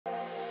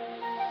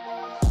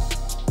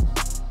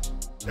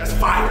That's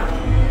fire.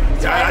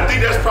 I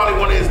think that's probably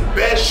one of his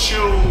best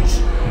shoes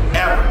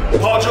ever.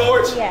 Paul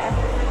George? Yeah.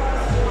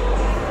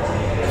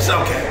 It's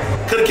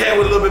okay. Could've came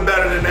with a little bit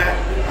better than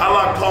that. I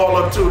lock Paul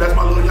up too. That's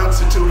my little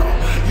youngster too,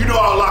 though. You know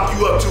I'll lock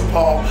you up too,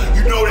 Paul.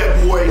 You know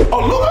that boy.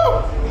 Oh,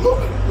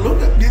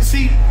 look up. You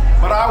see?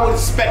 But I would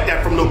expect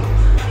that from Luka.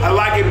 I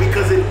like it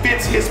because it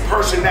fits his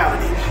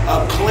personality.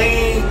 A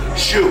clean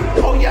shoe.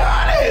 Oh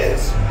yeah, it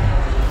is.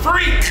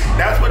 Freak.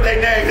 That's what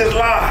they named his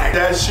line.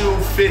 That shoe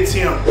fits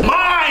him.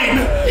 Mine!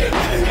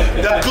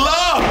 The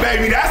glove,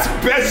 baby. That's the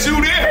best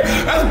shoe there.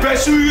 That's the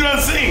best shoe you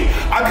done seen.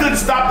 I couldn't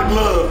stop the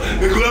glove.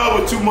 The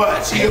glove was too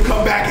much. He'll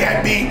come back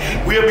at me.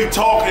 We'll be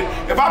talking.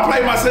 If I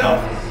play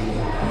myself,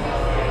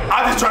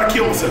 I just try to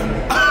kill myself.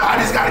 I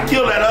just gotta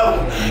kill that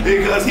other one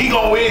because he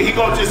gonna win. He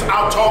gonna just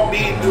out-talk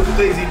me and do the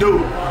things he do.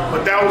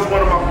 But that was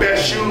one of my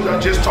best shoes. I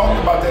just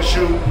talked about that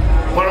shoe.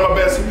 One of my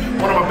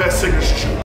best signature shoes.